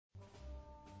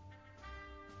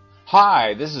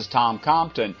Hi, this is Tom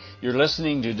Compton. You're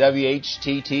listening to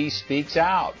WHTT Speaks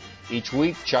Out. Each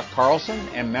week, Chuck Carlson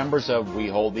and members of We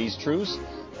Hold These Truths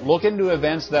look into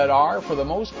events that are, for the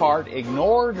most part,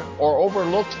 ignored or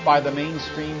overlooked by the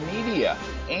mainstream media.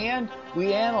 And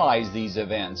we analyze these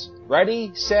events.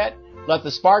 Ready, set, let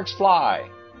the sparks fly.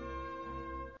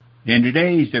 In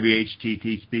today's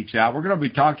WHTT Speaks Out, we're going to be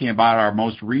talking about our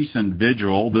most recent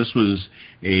vigil. This was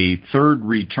a third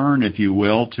return, if you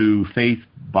will, to Faith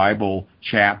Bible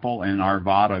Chapel in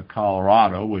Arvada,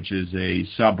 Colorado, which is a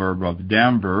suburb of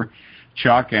Denver.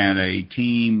 Chuck and a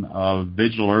team of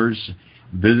vigilers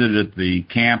visited the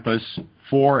campus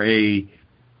for a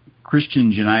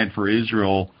Christians United for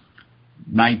Israel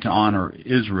Night to Honor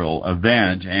Israel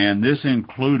event, and this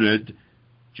included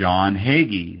John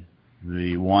Hagee,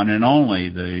 the one and only,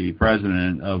 the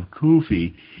president of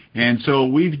CUFI. And so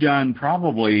we've done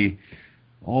probably,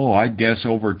 I guess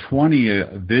over 20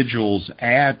 vigils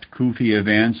at CUFI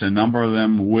events, a number of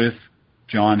them with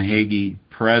John Hagee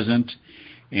present.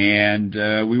 And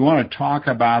we want to talk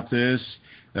about this,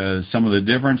 some of the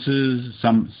differences,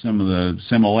 some of the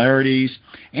similarities,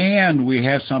 and we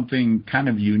have something kind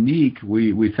of unique.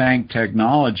 We thank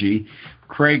technology.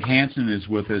 Craig Hansen is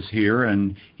with us here,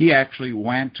 and he actually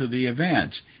went to the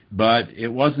event, but it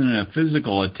wasn't a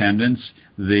physical attendance.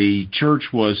 The church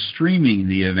was streaming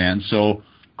the event, so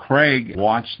Craig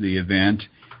watched the event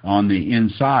on the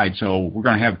inside. So we're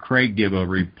going to have Craig give a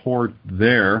report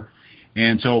there.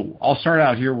 And so I'll start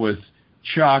out here with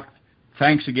Chuck.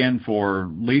 Thanks again for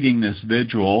leading this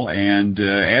vigil, and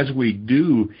as we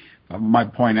do, I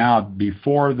might point out,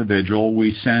 before the vigil,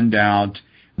 we send out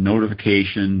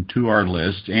notification to our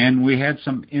list, and we had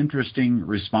some interesting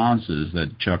responses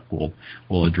that Chuck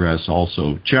will address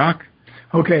also. Chuck?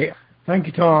 Okay. Thank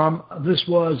you, Tom. This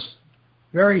was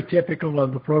very typical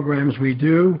of the programs we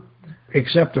do,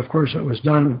 except, of course, it was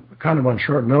done kind of on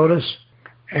short notice.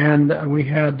 And we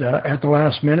had, at the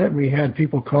last minute, we had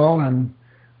people call, and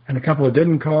a couple that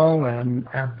didn't call, and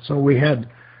so we had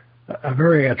a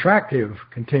very attractive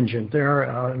contingent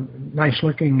there,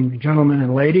 nice-looking gentlemen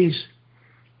and ladies,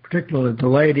 particularly the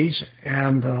ladies,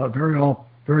 and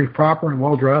very proper and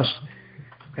well-dressed.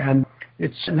 And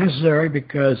it's necessary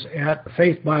because at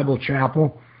Faith Bible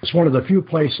Chapel, it's one of the few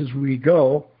places we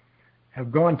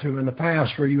have gone to in the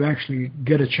past where you actually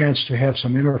get a chance to have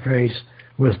some interface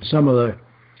with some of the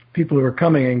people who are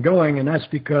coming and going, and that's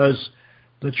because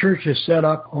the church is set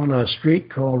up on a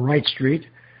street called Wright Street.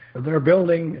 Their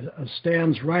building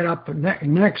stands right up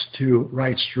next to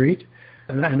Wright Street,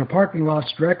 and the parking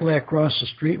lot's directly across the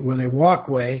street with a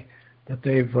walkway that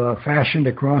they've fashioned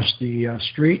across the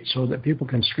street so that people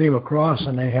can stream across,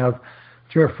 and they have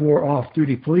 3 or 4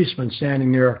 off-duty policemen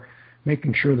standing there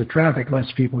making sure the traffic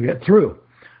lets people get through.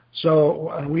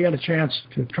 So we had a chance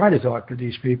to try to talk to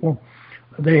these people.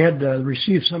 They had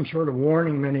received some sort of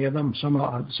warning, many of them. Some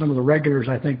of the regulars,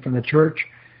 I think, from the church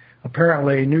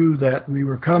apparently knew that we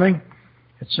were coming.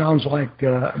 It sounds like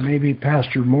maybe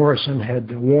Pastor Morrison had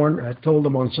told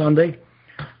them on Sunday,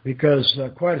 because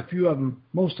quite a few of them,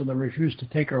 most of them, refused to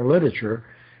take our literature.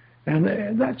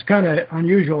 And that's kind of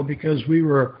unusual because we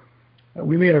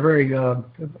made a very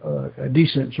a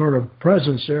decent sort of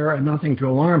presence there and nothing to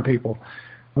alarm people.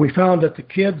 We found that the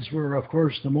kids were, of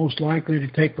course, the most likely to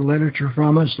take the literature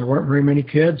from us. There weren't very many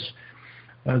kids.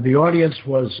 The audience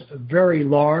was very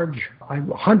large,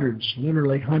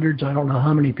 literally hundreds. I don't know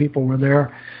how many people were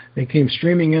there. They came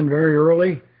streaming in very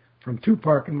early from 2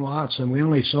 parking lots, and we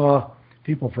only saw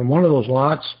people from one of those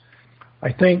lots.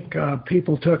 I think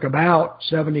people took about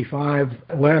 75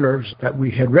 letters that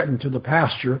we had written to the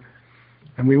pastor,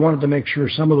 and we wanted to make sure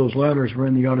some of those letters were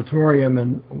in the auditorium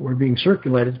and were being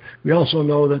circulated. We also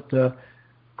know that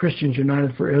Christians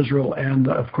United for Israel and,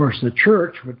 of course, the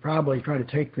church would probably try to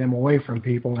take them away from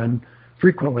people, and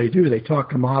frequently do. They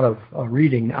talk them out of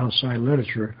reading outside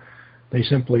literature. They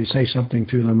simply say something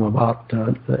to them about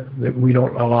that we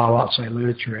don't allow outside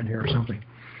literature in here or something.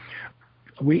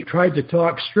 We tried to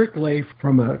talk strictly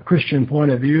from a Christian point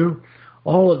of view.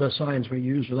 All of the signs we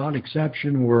used, without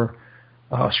exception, were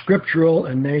scriptural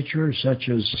in nature, such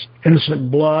as innocent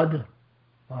blood,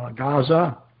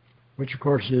 Gaza, which of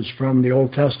course is from the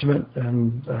Old Testament,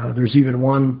 and there's even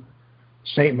one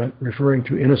statement referring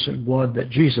to innocent blood that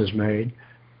Jesus made,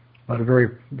 but a very,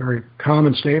 very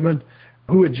common statement.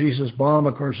 Who would Jesus bomb,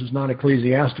 of course, is not an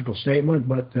ecclesiastical statement,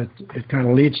 but it kind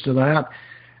of leads to that.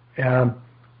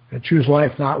 Choose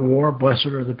life, not war. Blessed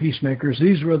are the peacemakers.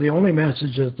 These were the only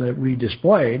messages that we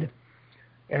displayed,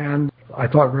 and I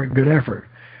thought very good effort.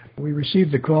 We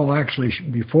received a call actually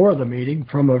before the meeting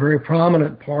from a very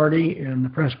prominent party in the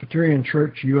Presbyterian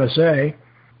Church USA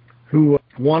who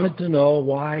wanted to know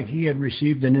why he had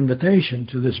received an invitation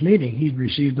to this meeting. He'd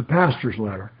received the pastor's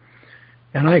letter.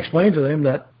 And I explained to them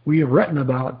that we have written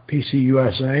about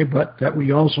PCUSA, but that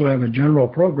we also have a general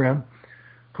program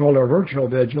called our Virtual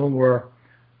Vigil, where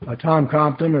Tom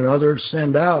Compton and others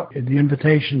send out the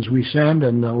invitations we send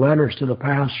and the letters to the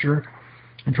pastor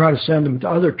and try to send them to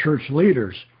other church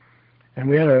leaders. And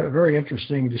we had a very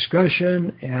interesting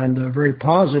discussion and very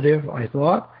positive, I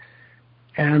thought.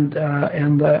 And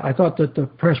I thought that the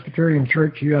Presbyterian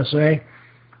Church USA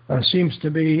seems to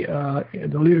be,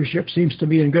 the leadership seems to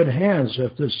be in good hands.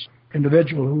 If this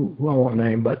individual, who I won't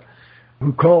name, but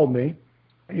who called me,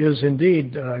 is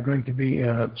indeed going to be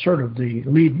sort of the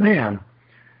lead man.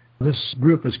 This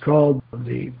group is called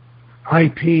the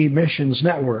IP Missions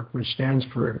Network, which stands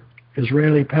for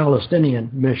Israeli-Palestinian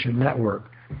Mission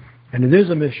Network. And it is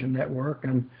a mission network,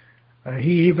 and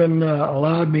he even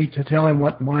allowed me to tell him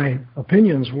what my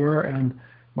opinions were and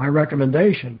my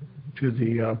recommendation to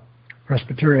the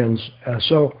Presbyterians.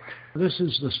 So this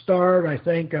is the start, I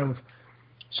think, of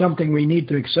something we need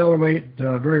to accelerate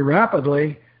very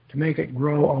rapidly to make it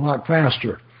grow a lot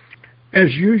faster.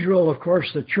 As usual, of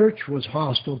course, the church was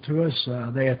hostile to us.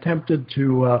 They attempted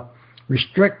to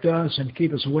restrict us and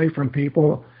keep us away from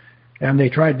people, and they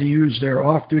tried to use their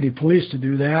off-duty police to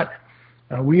do that.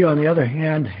 We, on the other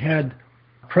hand, had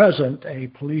present a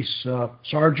police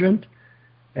sergeant,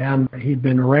 and he'd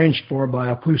been arranged for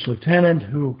by a police lieutenant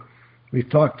who we've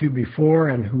talked to before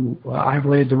and who I've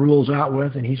laid the rules out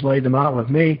with, and he's laid them out with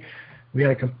me. We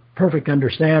had a perfect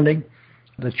understanding.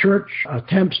 The church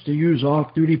attempts to use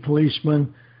off-duty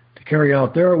policemen to carry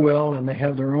out their will, and they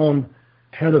have their own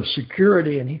head of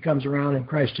security, and he comes around and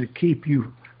tries to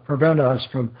prevent us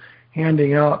from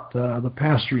handing out the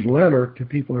pastor's letter to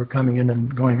people who are coming in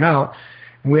and going out.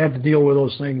 And we had to deal with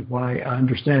those things by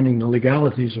understanding the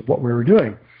legalities of what we were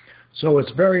doing. So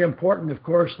it's very important, of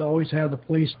course, to always have the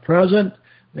police present.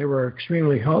 They were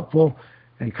extremely helpful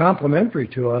and complimentary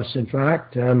to us, in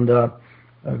fact, and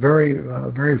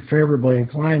very favorably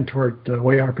inclined toward the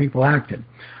way our people acted.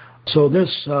 So this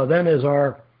then is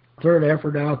our third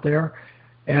effort out there.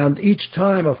 And each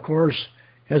time, of course,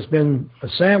 has been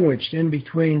sandwiched in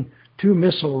between two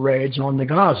missile raids on the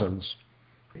Gazans.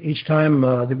 Each time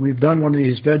that we've done one of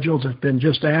these vigils, it's been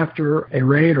just after a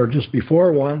raid or just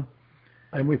before one.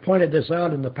 And we pointed this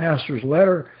out in the pastor's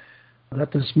letter,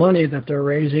 that this money that they're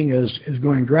raising is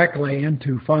going directly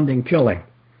into funding killing.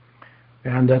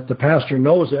 And that the pastor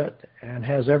knows it and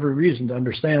has every reason to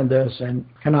understand this and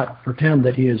cannot pretend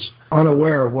that he is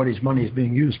unaware of what his money is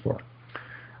being used for.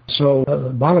 So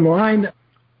bottom line,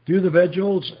 do the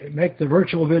vigils, make the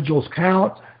virtual vigils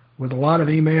count with a lot of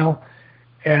email,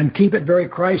 and keep it very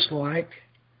Christ-like.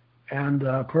 And,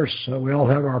 of course, we all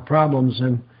have our problems,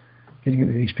 and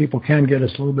these people can get us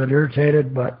a little bit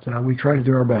irritated, but we try to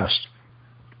do our best.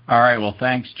 All right. Well,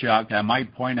 thanks, Chuck. I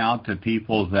might point out to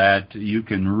people that you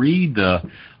can read the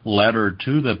letter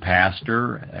to the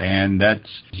pastor, and that's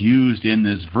used in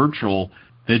this virtual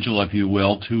vigil, if you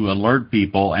will, to alert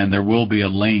people, and there will be a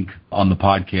link on the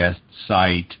podcast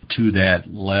site to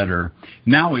that letter.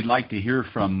 Now we'd like to hear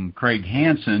from Craig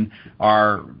Hansen,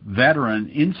 our veteran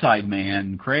inside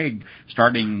man. Craig,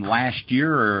 starting last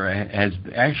year, has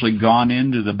actually gone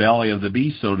into the belly of the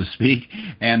beast, so to speak,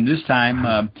 and this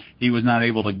time he was not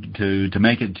able to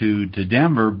make it to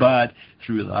Denver, but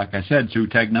through, like I said, through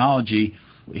technology,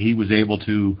 he was able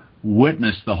to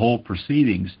witness the whole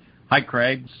proceedings. Hi,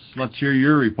 Craig. Let's hear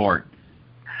your report.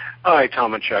 Hi,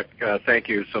 Tom and Chuck. Thank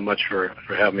you so much for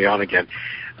having me on again.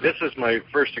 This is my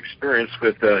first experience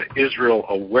with Israel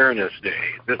Awareness Day.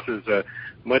 This is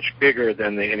much bigger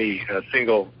than any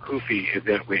single Kufi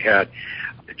event we had.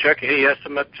 Chuck, any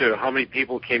estimate to how many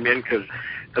people came in? Because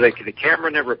the camera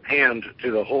never panned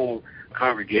to the whole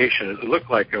congregation. It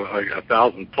looked like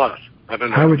 1,000 plus. I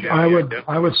don't know.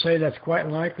 I would say that's quite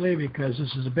likely, because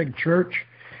this is a big church.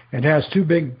 It has two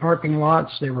big parking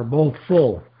lots. They were both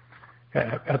full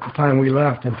at the time we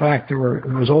left. In fact, it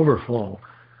was overflow.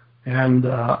 And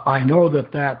I know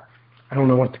that I don't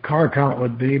know what the car count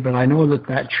would be, but I know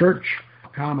that church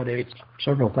accommodates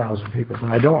several thousand people.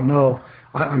 But I don't know.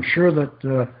 I'm sure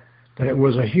that it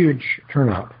was a huge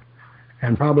turnout,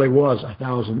 and probably was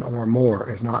 1,000 or more,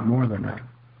 if not more than that.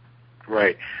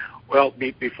 Right. Well,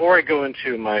 before I go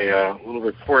into my little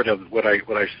report of what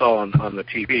I saw on the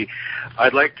TV,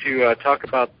 I'd like to talk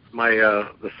about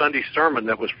the Sunday sermon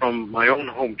that was from my own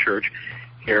home church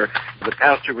here. The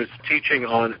pastor was teaching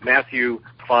on Matthew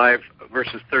 5,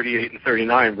 verses 38 and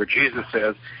 39, where Jesus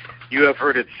says, "You have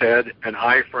heard it said, an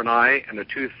eye for an eye and a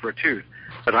tooth for a tooth.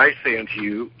 But I say unto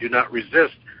you, do not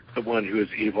resist the one who is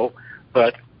evil,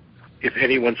 but if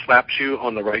anyone slaps you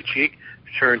on the right cheek,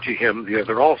 turn to him the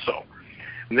other also.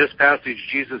 In this passage,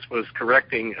 Jesus was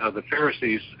correcting the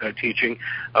Pharisees' teaching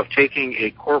of taking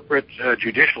a corporate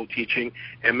judicial teaching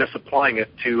and misapplying it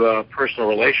to personal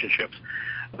relationships.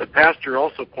 The pastor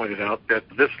also pointed out that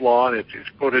this law, and it's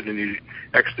quoted in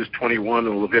Exodus 21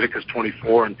 and Leviticus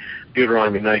 24 and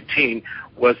Deuteronomy 19,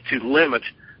 was to limit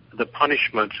the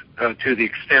punishment to the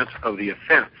extent of the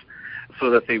offense, so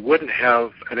that they wouldn't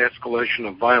have an escalation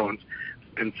of violence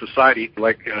in society.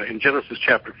 Like in Genesis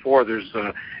chapter 4,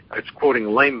 it's quoting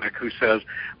Lamech, who says,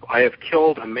 "I have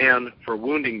killed a man for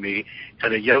wounding me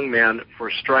and a young man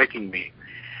for striking me."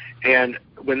 And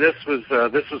when this was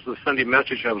the Sunday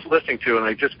message I was listening to, and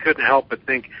I just couldn't help but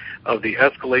think of the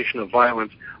escalation of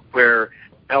violence where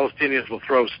Palestinians will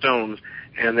throw stones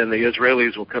and then the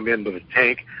Israelis will come in with a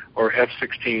tank or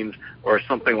F-16s or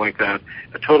something like that,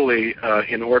 a totally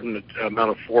inordinate amount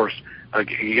of force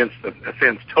against the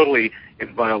offense, totally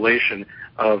in violation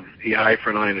of the eye for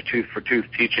an eye and a tooth for tooth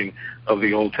teaching of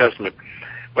the Old Testament.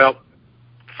 Well,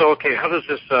 so, okay, how does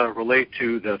this relate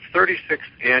to the 36th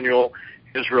annual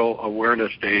Israel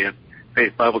Awareness Day at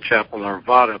Faith Bible Chapel in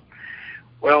Arvada?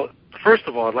 Well, first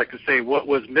of all, I'd like to say what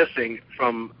was missing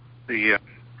from the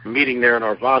meeting there in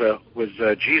Arvada was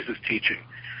Jesus' teaching.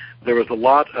 There was a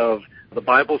lot of the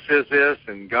Bible says this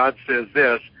and God says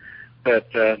this, but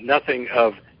nothing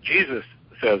of Jesus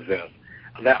says this.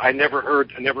 That I never heard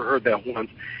that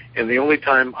once, and the only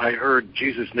time I heard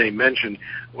Jesus' name mentioned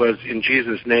was in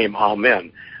Jesus' name,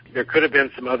 Amen. There could have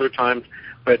been some other times,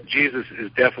 but Jesus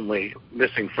is definitely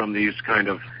missing from these kind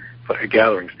of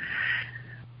gatherings.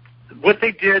 What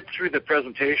they did through the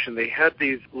presentation, they had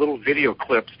these little video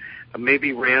clips,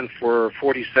 maybe ran for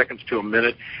 40 seconds to a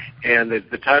minute, and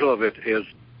the title of it is,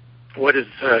 "What does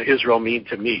Israel mean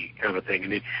to me?" kind of thing.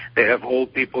 And they have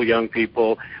old people, young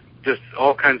people, just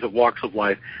all kinds of walks of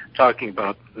life talking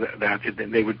about that.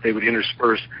 And they would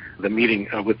intersperse the meeting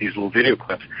with these little video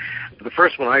clips. The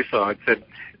first one I saw, it said,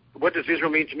 "What does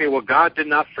Israel mean to me?" Well, God did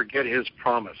not forget his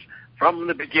promise from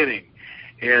the beginning.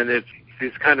 And it's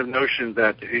this kind of notion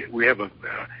that we have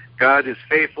God is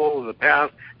faithful in the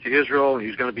past to Israel, and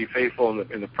he's going to be faithful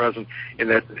in the present, and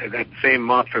that same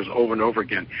mantras over and over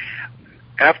again.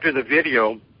 After the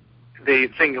video, they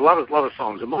sing a lot of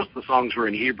songs, and most of the songs were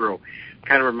in Hebrew.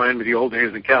 Kind of remind me of the old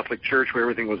days in Catholic Church where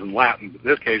everything was in Latin. But in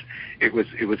this case, it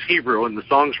was Hebrew, and the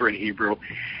songs were in Hebrew.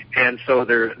 And so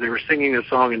they were singing a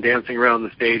song and dancing around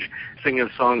the stage, singing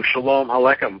a song, Shalom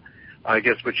Aleichem, I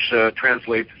guess, which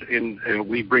translates in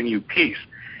 "We bring you peace."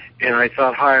 And I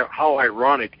thought how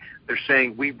ironic they're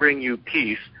saying "We bring you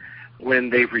peace" when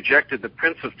they've rejected the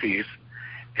Prince of Peace,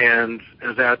 and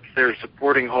that they're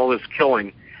supporting all this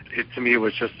killing. To me, it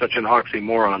was just such an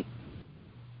oxymoron.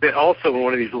 But also, in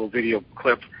one of these little video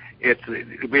clips,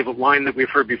 we have a line that we've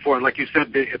heard before, and like you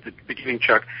said at the beginning,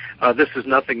 Chuck, this is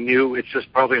nothing new. It's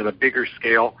just probably on a bigger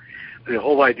scale. The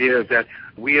whole idea is that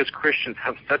we as Christians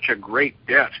have such a great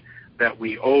debt that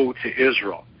we owe to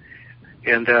Israel,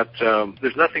 and that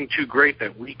there's nothing too great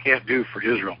that we can't do for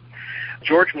Israel.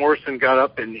 George Morrison got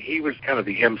up, and he was kind of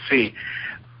the MC,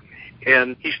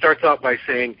 and he starts out by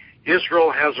saying,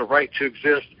 Israel has a right to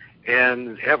exist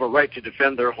and have a right to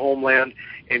defend their homeland,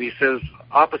 and he says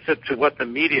opposite to what the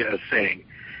media is saying.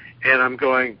 And I'm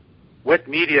going, what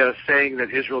media is saying that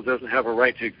Israel doesn't have a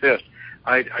right to exist?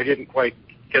 I didn't quite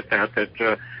get that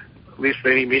at least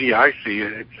any media I see,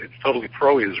 it's totally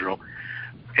pro-Israel.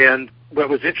 And what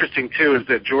was interesting, too, is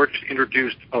that George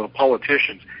introduced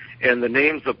politicians, and the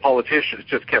names of politicians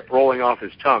just kept rolling off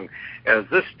his tongue as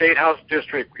this State House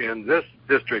district and this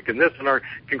district and this and our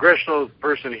congressional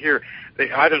person here.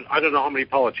 I don't know how many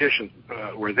politicians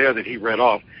were there that he read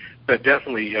off, but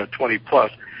definitely 20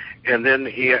 plus. And then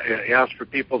he asked for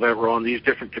people that were on these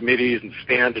different committees and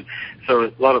stand, and so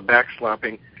a lot of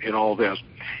backslapping in all this.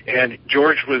 And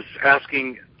George was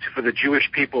asking for the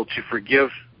Jewish people to forgive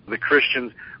the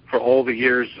Christians for all the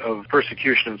years of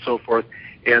persecution and so forth,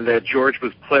 and that George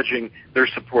was pledging their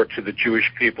support to the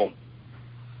Jewish people.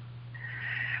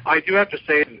 I do have to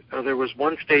say there was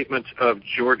one statement of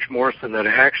George Morrison that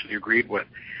I actually agreed with.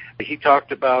 He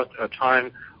talked about a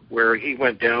time where he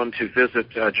went down to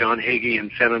visit John Hagee in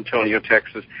San Antonio,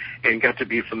 Texas, and got to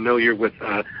be familiar with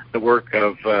the work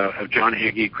of John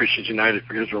Hagee, Christians United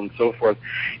for Israel, and so forth.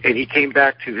 And he came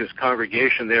back to his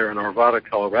congregation there in Arvada,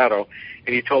 Colorado,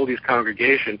 and he told his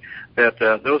congregation that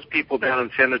those people down in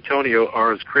San Antonio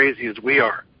are as crazy as we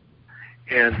are.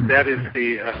 And that is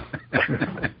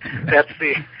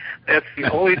that's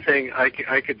the only thing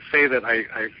I could say that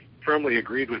I firmly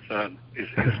agreed with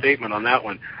his statement on that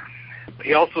one.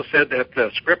 He also said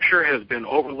that Scripture has been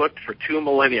overlooked for 2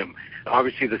 millennium.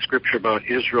 Obviously, the Scripture about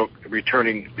Israel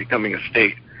returning, becoming a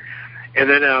state. And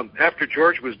then after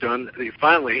George was done, they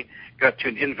finally got to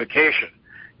an invocation.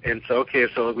 And so,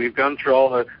 so we've gone through all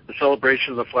the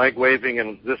celebration, the flag waving,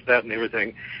 and this, that, and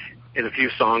everything in a few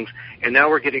songs, and now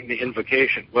we're getting the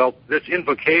invocation. Well, this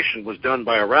invocation was done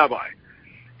by a rabbi,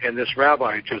 and this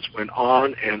rabbi just went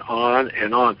on and on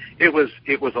and on. It was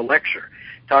a lecture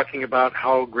talking about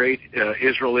how great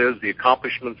Israel is, the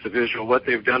accomplishments of Israel, what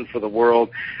they've done for the world,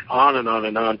 on and on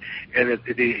and on. And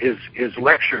his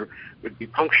lecture would be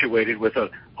punctuated with a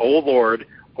 "Oh Lord"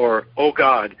 or "Oh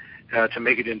God" to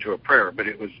make it into a prayer, but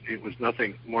it was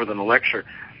nothing more than a lecture.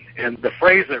 And the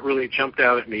phrase that really jumped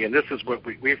out at me, and this is what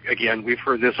we've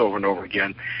heard this over and over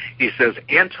again. He says,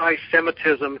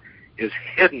 "Anti-Semitism is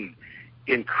hidden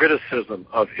in criticism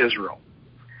of Israel."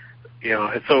 You know,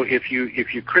 and so if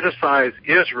you criticize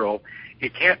Israel,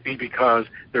 it can't be because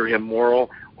they're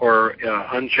immoral or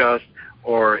unjust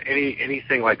or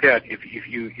anything like that. If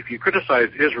you criticize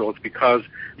Israel, it's because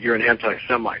you're an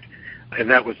anti-Semite, and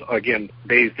that was again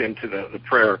bathed into the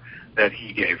prayer that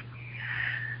he gave.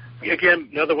 Again,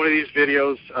 another one of these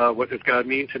videos. What does God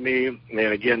mean to me? And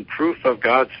again, proof of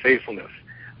God's faithfulness.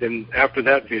 Then after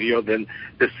that video, then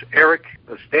this Eric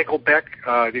Stakelbeck,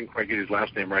 I didn't quite get his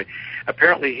last name right.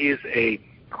 Apparently he's a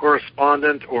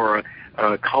correspondent or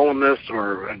a columnist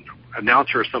or an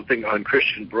announcer or something on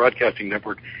Christian Broadcasting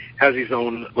Network, has his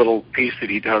own little piece that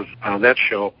he does on that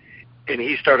show. And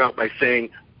he started out by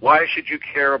saying, "Why should you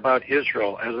care about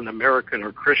Israel as an American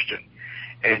or Christian?"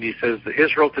 And he says,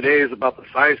 Israel today is about the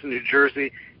size of New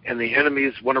Jersey, and the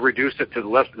enemies want to reduce it to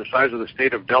less than the size of the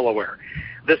state of Delaware.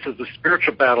 This is the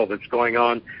spiritual battle that's going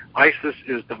on. ISIS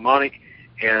is demonic,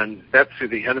 and that's who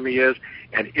the enemy is.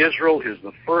 And Israel is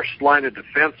the first line of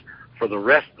defense for the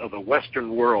rest of the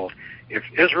Western world. If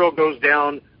Israel goes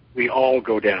down, we all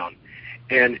go down.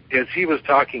 And as he was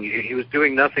talking, he was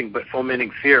doing nothing but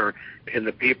fomenting fear in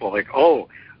the people. Like,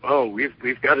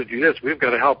 we've got to do this. We've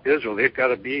got to help Israel. They've got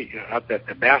to be at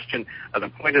the bastion, the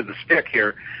point of the stick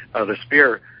here, the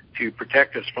spear, to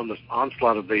protect us from this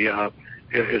onslaught of the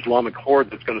Islamic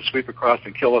horde that's going to sweep across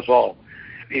and kill us all.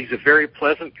 He's a very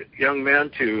pleasant young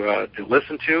man to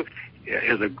listen to. He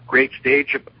has a great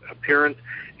stage appearance,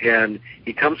 and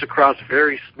he comes across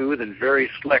very smooth and very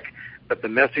slick, but the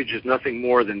message is nothing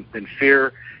more than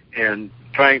fear and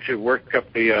trying to work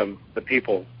up the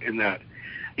people in that.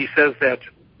 He says that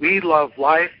we love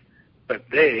life, but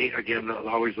they, again,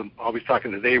 always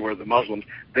talking to they, were the Muslims,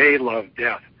 they love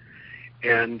death.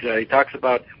 And he talks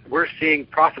about we're seeing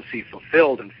prophecy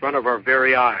fulfilled in front of our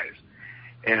very eyes,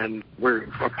 and we're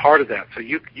a part of that. So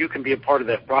you can be a part of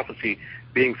that prophecy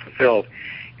being fulfilled.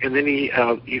 And then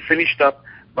he finished up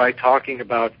by talking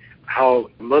about how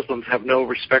Muslims have no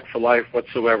respect for life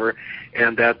whatsoever,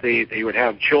 and that they would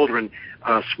have children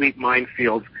sweep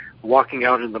minefields, walking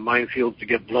out in the minefields to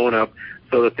get blown up,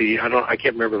 so that I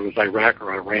can't remember if it was Iraq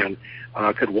or Iran,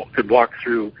 could walk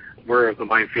through where the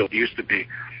minefield used to be.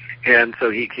 And so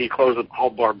he closes how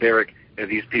barbaric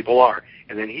these people are.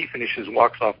 And then he finishes,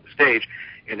 walks off the stage.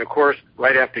 And, of course,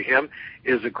 right after him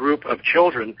is a group of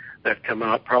children that come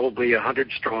out, probably 100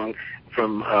 strong,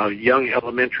 from young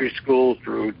elementary school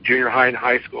through junior high and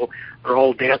high school. They're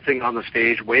all dancing on the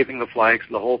stage, waving the flags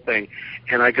and the whole thing.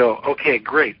 And I go, okay,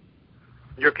 great.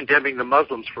 You're condemning the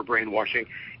Muslims for brainwashing,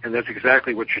 and that's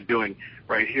exactly what you're doing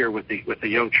right here with the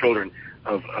young children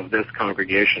of this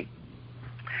congregation.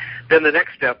 Then the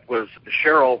next step was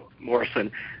Cheryl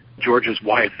Morrison, George's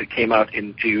wife, that came out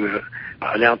to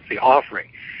announce the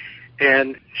offering.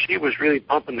 And she was really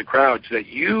pumping the crowd so that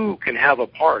you can have a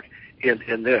part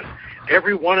in this.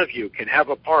 Every one of you can have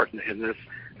a part in this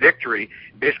victory,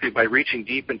 basically by reaching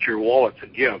deep into your wallets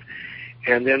and give.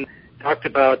 And then talked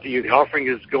about the offering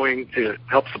is going to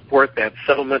help support that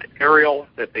settlement Ariel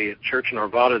that the church in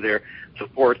Arvada there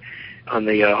support on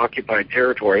the occupied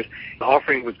territories. The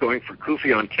offering was going for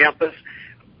Kufi on campus.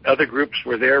 Other groups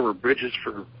were Bridges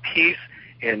for Peace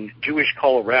and Jewish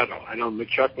Colorado. I know,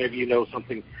 Chuck, maybe you know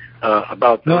something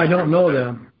about those. No, I don't know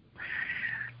them.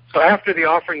 So after the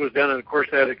offering was done, and of course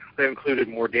that included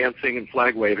more dancing and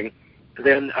flag waving,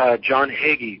 then John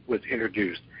Hagee was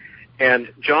introduced. And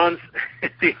John's,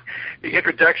 the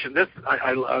introduction,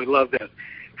 I love that.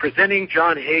 Presenting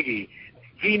John Hagee,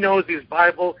 he knows his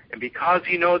Bible, and because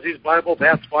he knows his Bible,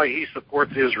 that's why he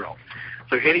supports Israel.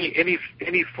 So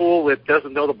any fool that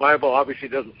doesn't know the Bible obviously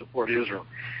doesn't support Israel.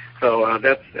 So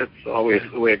that's always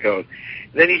the way it goes.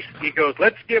 Then he goes,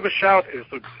 let's give a shout.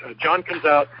 So John comes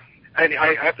out, and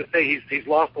I have to say he's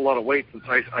lost a lot of weight since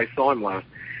I saw him last.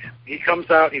 He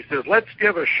comes out, he says, let's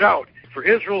give a shout for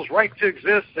Israel's right to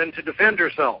exist and to defend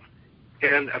herself.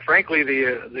 And frankly,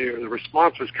 the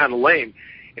response was kind of lame.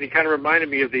 And he kind of reminded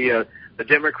me of the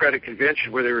Democratic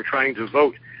Convention where they were trying to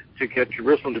vote to get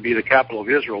Jerusalem to be the capital of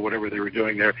Israel, whatever they were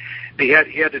doing there. He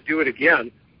had to do it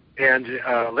again, and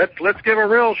let's give a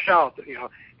real shout, you know.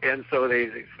 And so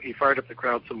he fired up the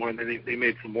crowd some more, and then they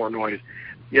made some more noise.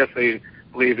 Yes, they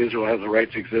believe Israel has the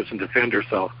right to exist and defend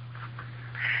herself.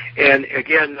 And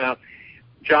again,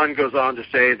 John goes on to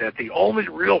say that the only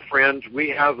real friend we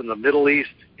have in the Middle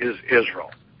East is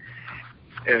Israel.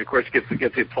 And of course, gets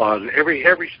the applause.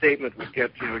 Every statement would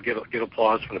get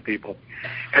applause from the people.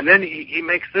 And then he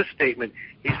makes this statement.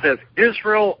 He says,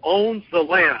 Israel owns the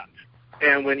land.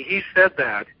 And when he said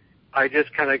that, I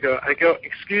just kind of go,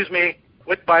 excuse me,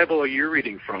 what Bible are you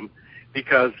reading from?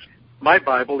 Because my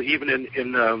Bible, even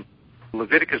in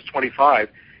Leviticus 25,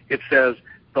 it says,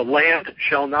 the land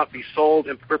shall not be sold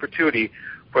in perpetuity,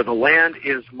 for the land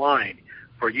is mine.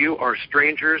 For you are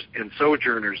strangers and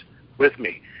sojourners with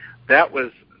me. That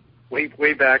was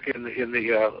way back in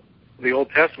the Old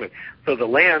Testament. So the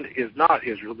land is not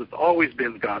Israel. It's always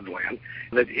been God's land,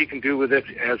 that he can do with it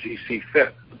as he sees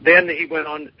fit. Then he went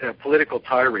on a political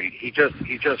tirade. He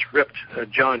just ripped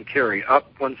John Kerry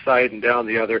up one side and down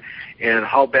the other, and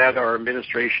how bad our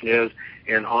administration is,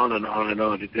 and on and on and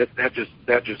on.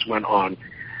 That just went on.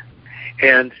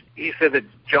 And he said that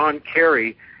John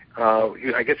Kerry,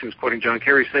 I guess he was quoting John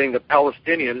Kerry, saying the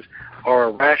Palestinians are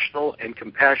a rational and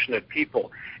compassionate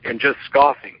people, and just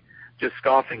scoffing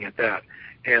at that.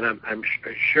 And I'm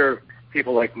sure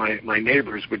people like my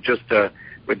neighbors would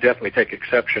definitely take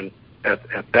exception at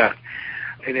that.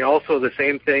 And also the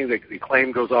same thing, the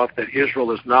claim goes off that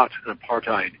Israel is not an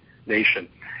apartheid nation.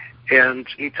 And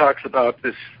he talks about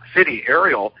this city,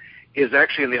 Ariel, is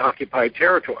actually in the occupied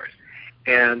territories.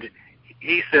 And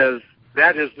he says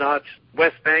that is not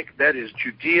West Bank, that is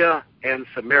Judea and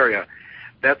Samaria.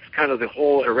 That's kind of the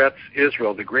whole Eretz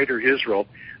Israel, the greater Israel,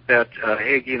 that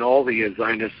Hagee and all the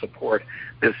Zionists support,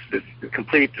 this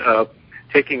complete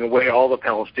taking away all the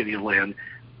Palestinian land.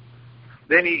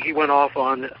 Then he went off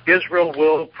on Israel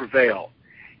will prevail.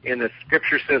 And the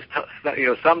scripture says,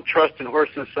 some trust in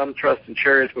horses, some trust in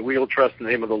chariots, but we will trust in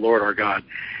the name of the Lord our God.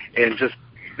 And just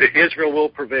Israel will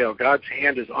prevail. God's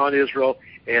hand is on Israel,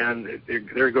 and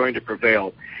they're going to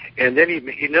prevail. And then he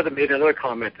made another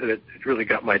comment that really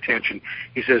got my attention.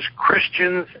 He says,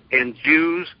 Christians and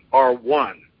Jews are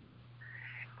one.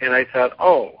 And I thought,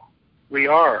 we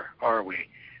are we?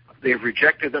 They've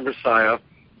rejected the Messiah.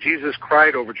 Jesus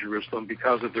cried over Jerusalem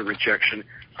because of the rejection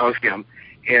of him.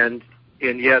 And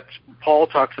yet Paul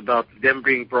talks about them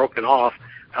being broken off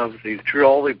of the true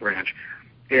olive branch.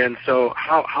 And so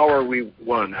how are we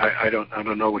one? I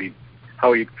don't know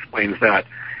how he explains that.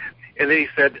 And then he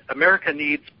said, America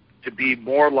needs to be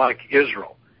more like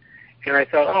Israel. And I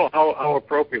thought, how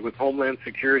appropriate with Homeland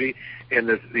Security and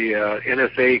the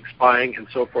NSA spying and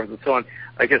so forth and so on.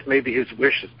 I guess maybe his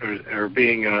wishes are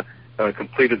being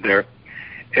completed there.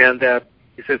 And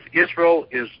he says, Israel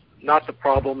is not the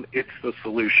problem, it's the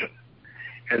solution.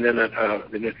 And then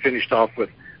it finished off with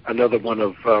another one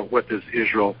of what does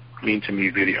Israel mean to me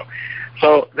video.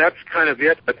 So that's kind of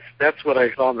it. That's what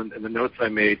I saw in the notes I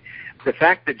made. The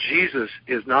fact that Jesus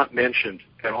is not mentioned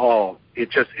at all, it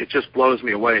just blows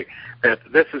me away. That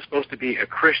this is supposed to be a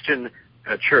Christian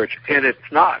church, and it's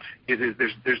not.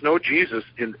 There's no Jesus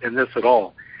in this at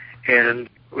all. And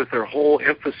with their whole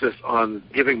emphasis on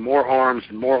giving more arms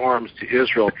and more arms to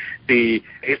Israel, the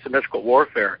asymmetrical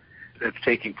warfare that's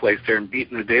taking place there and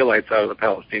beating the daylights out of the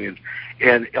Palestinians,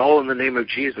 and all in the name of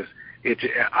Jesus.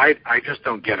 I just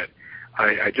don't get it.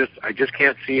 I just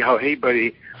can't see how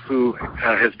anybody who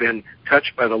has been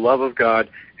touched by the love of God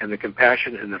and the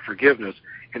compassion and the forgiveness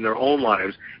in their own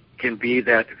lives can be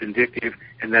that vindictive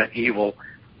and that evil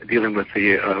dealing with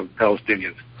the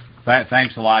Palestinians.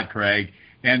 Thanks a lot, Craig.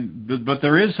 But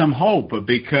there is some hope,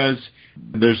 because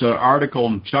there's an article,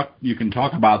 and Chuck, you can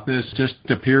talk about this, just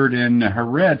appeared in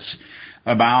Haaretz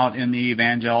about in the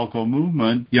evangelical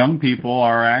movement, young people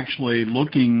are actually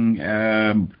looking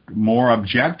more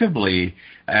objectively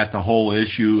at the whole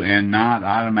issue and not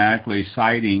automatically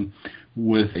siding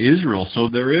with Israel. So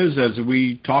there is, as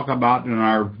we talk about in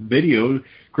our video,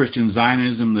 Christian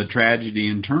Zionism, the tragedy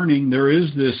and turning, there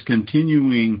is this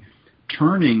continuing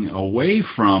turning away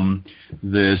from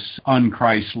this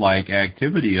un-Christ-like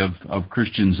activity of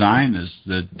Christian Zionists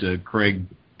that Craig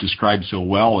described so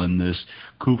well in this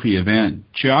CUFI event.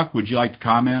 Chuck, would you like to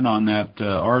comment on that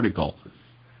article?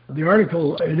 The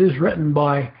article, it is written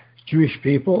by Jewish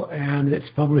people, and it's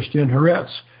published in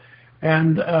Haaretz.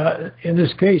 And in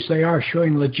this case, they are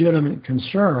showing legitimate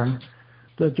concern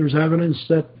that there's evidence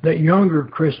that younger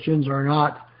Christians are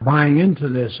not buying into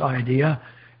this idea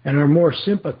and are more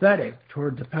sympathetic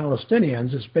toward the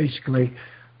Palestinians. It's basically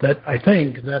that I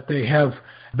think that they have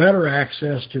better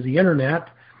access to the internet.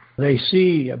 They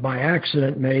see by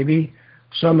accident maybe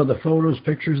some of the photos,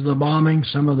 pictures of the bombing,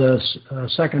 some of the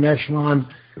second echelon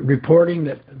reporting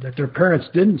that their parents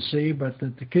didn't see, but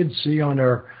that the kids see on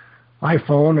their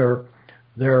iPhone or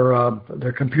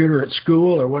their computer at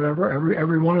school or whatever.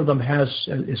 Every one of them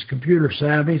is computer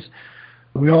savvy.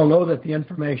 We all know that the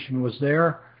information was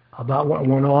there about what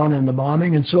went on in the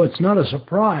bombing, and so it's not a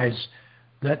surprise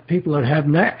that people that have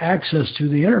access to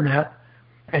the internet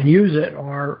and use it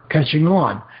are catching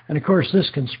on. And of course, this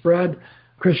can spread.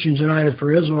 Christians United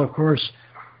for Israel, of course,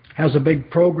 has a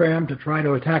big program to try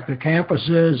to attack the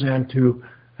campuses and to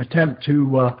attempt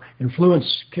to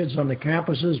influence kids on the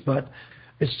campuses, but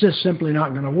it's just simply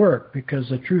not going to work because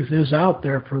the truth is out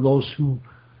there for those who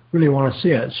really want to see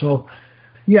it. So,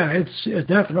 yeah, it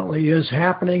definitely is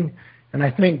happening, and I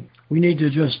think we need to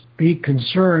just be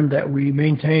concerned that we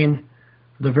maintain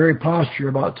the very posture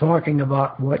about talking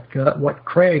about what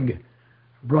Craig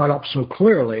brought up so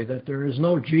clearly, that there is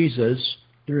no Jesus,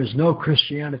 there is no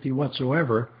Christianity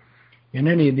whatsoever in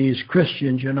any of these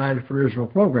Christians United for Israel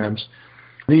programs.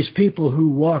 These people who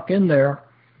walk in there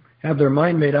have their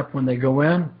mind made up when they go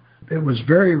in. It was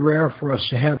very rare for us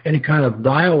to have any kind of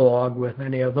dialogue with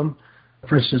any of them.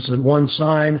 For instance, in one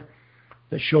sign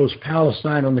that shows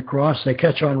Palestine on the cross, they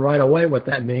catch on right away what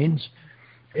that means,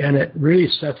 and it really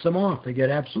sets them off. They get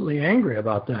absolutely angry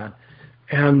about that,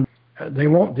 and they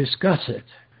won't discuss it.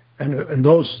 And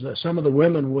some of the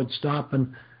women would stop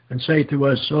and say to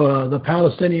us, the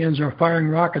Palestinians are firing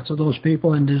rockets at those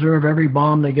people and deserve every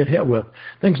bomb they get hit with.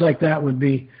 Things like that would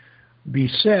be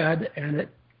said, and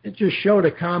it just showed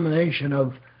a combination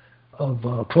of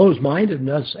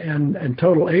closed-mindedness and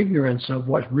total ignorance of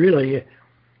what really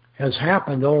has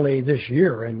happened only this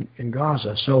year in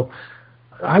Gaza. So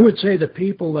I would say the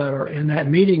people that are in that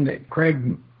meeting that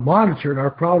Craig monitored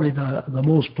are probably the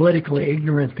most politically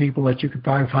ignorant people that you could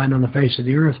probably find on the face of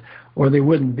the earth, or they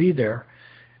wouldn't be there.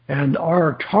 And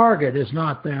our target is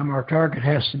not them. Our target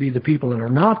has to be the people that are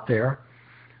not there,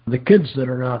 the kids that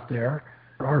are not there.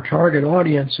 Our target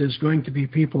audience is going to be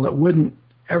people that wouldn't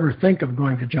ever think of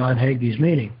going to John Hagee's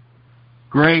meeting.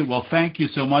 Great. Well, thank you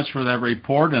so much for that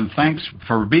report, and thanks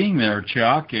for being there,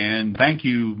 Chuck, and thank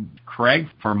you, Craig,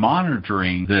 for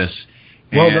monitoring this.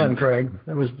 Well done, Craig.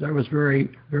 That was very,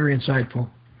 very insightful.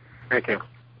 Thank you.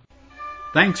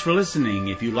 Thanks for listening.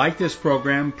 If you like this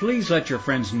program, please let your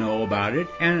friends know about it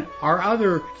and our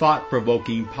other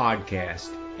thought-provoking podcasts.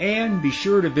 And be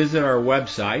sure to visit our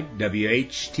website,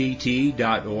 whtt.org,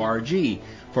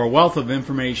 for a wealth of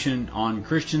information on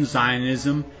Christian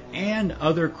Zionism and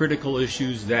other critical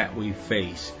issues that we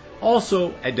face.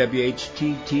 Also, at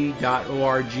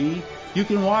whtt.org, you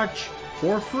can watch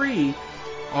for free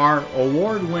our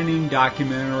award-winning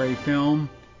documentary film,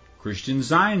 Christian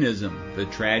Zionism, The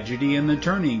Tragedy and the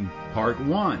Turning, Part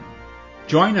 1.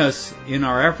 Join us in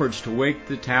our efforts to wake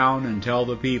the town and tell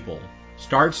the people.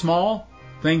 Start small,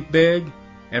 think big,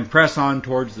 and press on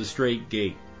towards the straight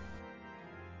gate.